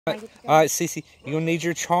Alright, Sissy, you're gonna need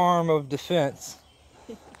your charm of defense.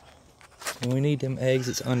 And we need them eggs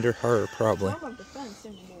that's under her, probably. Charm of defense?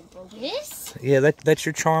 This? Yeah, that's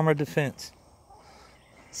your charm of defense.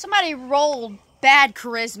 Somebody rolled bad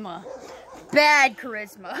charisma. Bad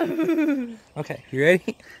charisma. Okay, you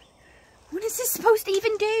ready? What is this supposed to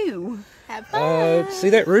even do? Have fun. See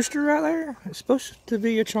that rooster right there? It's supposed to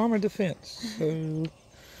be your charm of defense. So,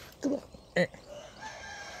 come on. It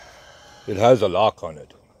has a lock on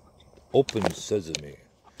it. Open sesame.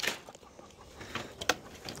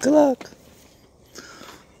 Good luck.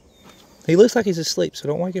 He looks like he's asleep, so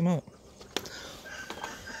don't wake him up.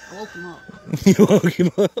 I woke him up. You woke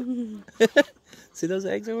him up? See those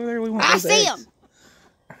eggs over there? We want those eggs.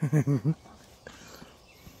 I see them.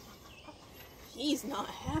 He's not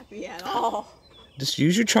happy at all. Just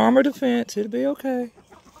use your charm of defense. It'll be okay.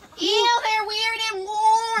 Ew, they're weird and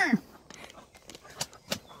warm.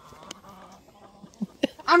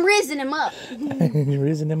 I'm rizzing him up. You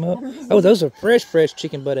raising them up? Oh, those are fresh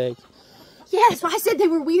chicken butt eggs. Yeah, that's why I said they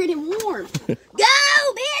were weird and warm. Go,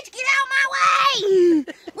 bitch! Get out my way!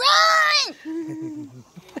 Run!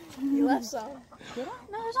 You left some. Did I?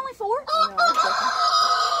 No, there's only 4.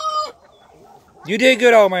 You did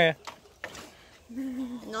good, old man.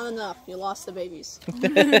 Not enough. You lost the babies.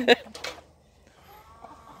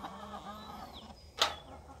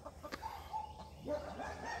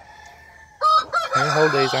 Here,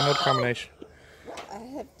 hold these. I know the combination. I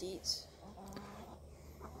have these.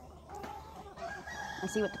 I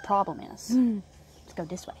see what the problem is. Let's go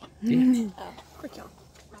this way. Yeah. Oh, quick on.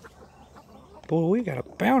 Boy, we got a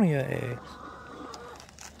bounty of eggs.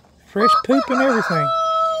 Fresh poop and everything.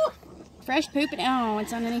 Fresh poop and oh,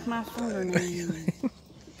 it's underneath my fingernail.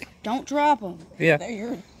 Don't drop them. Yeah. They're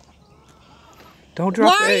your... Don't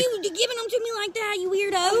drop Why the are eggs. you giving them to me like that, you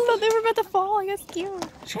weirdo? I thought they were about to fall. I got scared.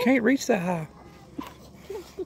 She can't reach that high.